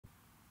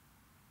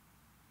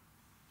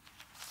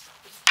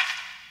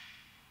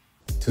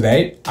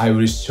Today, I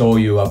will show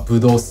you a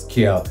BUDO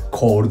skill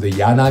called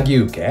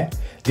YANAGI-UKE.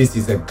 This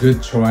is a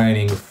good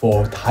training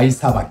for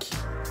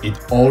TAI-SABAKI.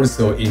 It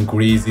also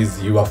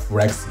increases your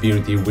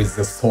flexibility with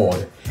the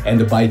sword,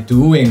 and by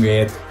doing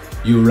it,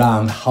 you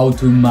learn how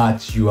to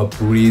match your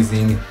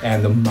breathing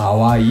and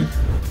MAAI.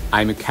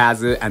 I'm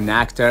KAZ, an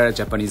actor,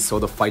 Japanese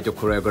sword fighter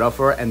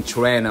choreographer and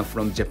trainer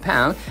from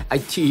Japan. I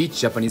teach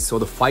Japanese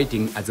sword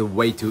fighting as a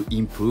way to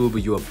improve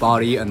your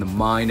body and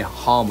mind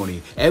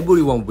harmony.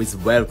 Everyone is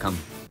welcome.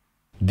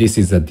 This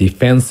is a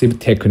defensive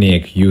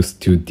technique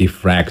used to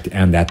deflect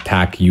and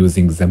attack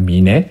using the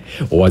mine,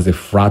 or the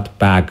flat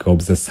back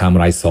of the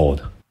samurai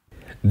sword.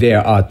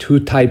 There are two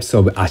types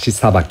of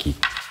ashi-sabaki.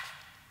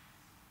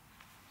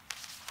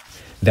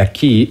 The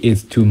key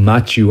is to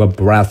match your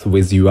breath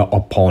with your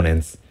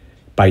opponent's.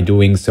 By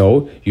doing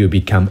so, you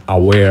become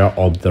aware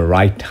of the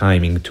right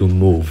timing to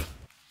move.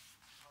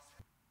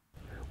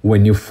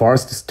 When you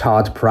first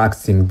start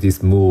practicing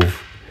this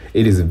move,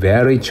 it is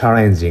very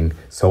challenging,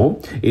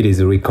 so it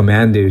is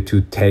recommended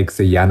to take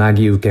the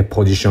Yanagi-uke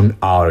position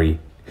early.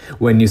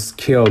 When your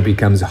skill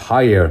becomes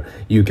higher,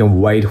 you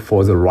can wait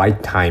for the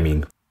right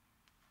timing.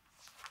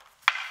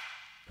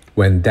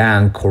 When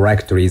done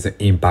correctly, the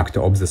impact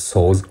of the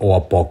sword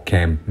or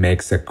bokken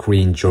makes a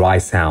clean, dry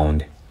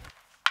sound.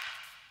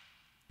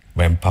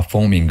 When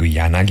performing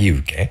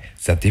Yanagi-uke,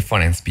 the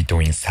difference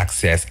between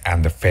success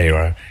and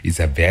failure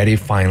is a very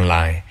fine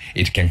line.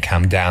 It can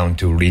come down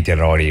to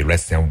literally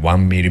less than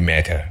 1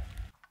 millimeter.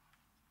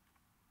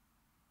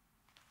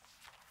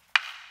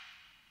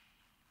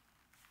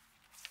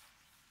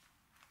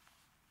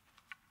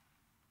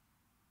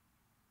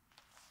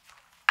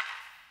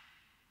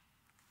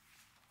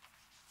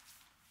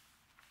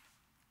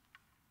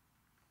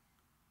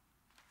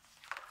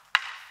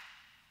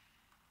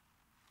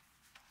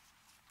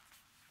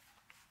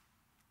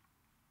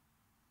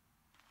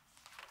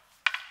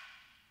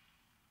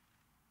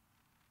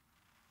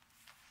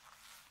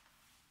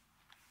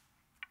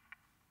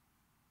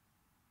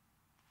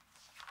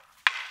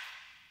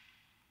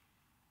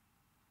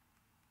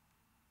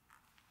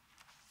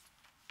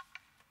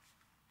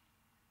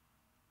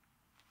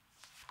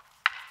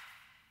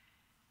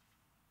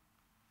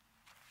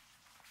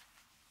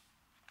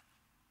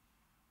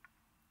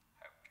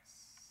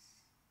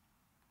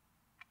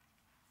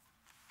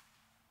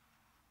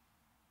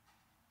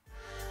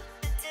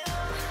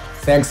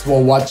 Thanks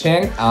for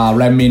watching.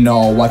 Let me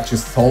know what you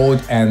thought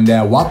and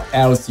what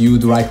else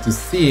you'd like to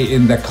see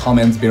in the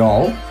comments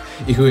below.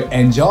 If you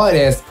enjoyed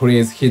this,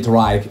 please hit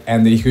like,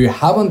 and if you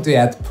haven't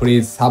yet,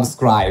 please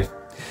subscribe.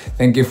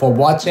 Thank you for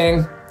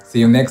watching. See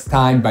you next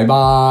time. Bye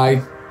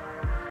bye.